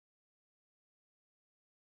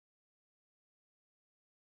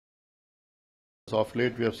Of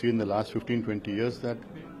late, we have seen in the last 15-20 years that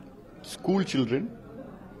school children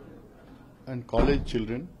and college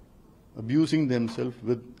children abusing themselves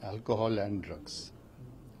with alcohol and drugs.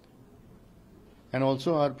 And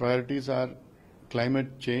also our priorities are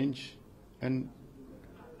climate change and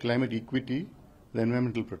climate equity, the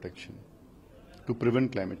environmental protection to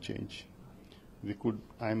prevent climate change.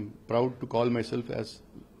 I'm proud to call myself as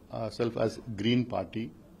Green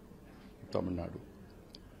Party, Tamil Nadu.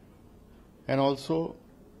 And also,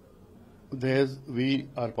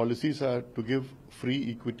 our policies are to give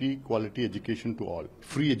free, equity, quality education to all,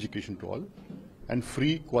 free education to all, and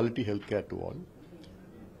free quality healthcare to all.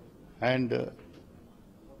 And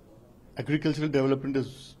agricultural development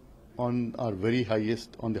is on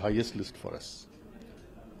the highest list for us.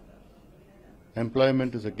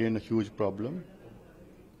 Employment is again a huge problem,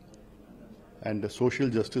 and social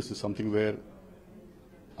justice is something where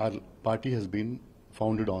our party has been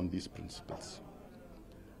founded on these principles.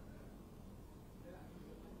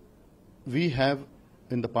 We have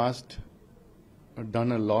in the past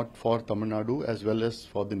done a lot for Tamil Nadu as well as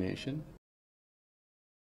for the nation.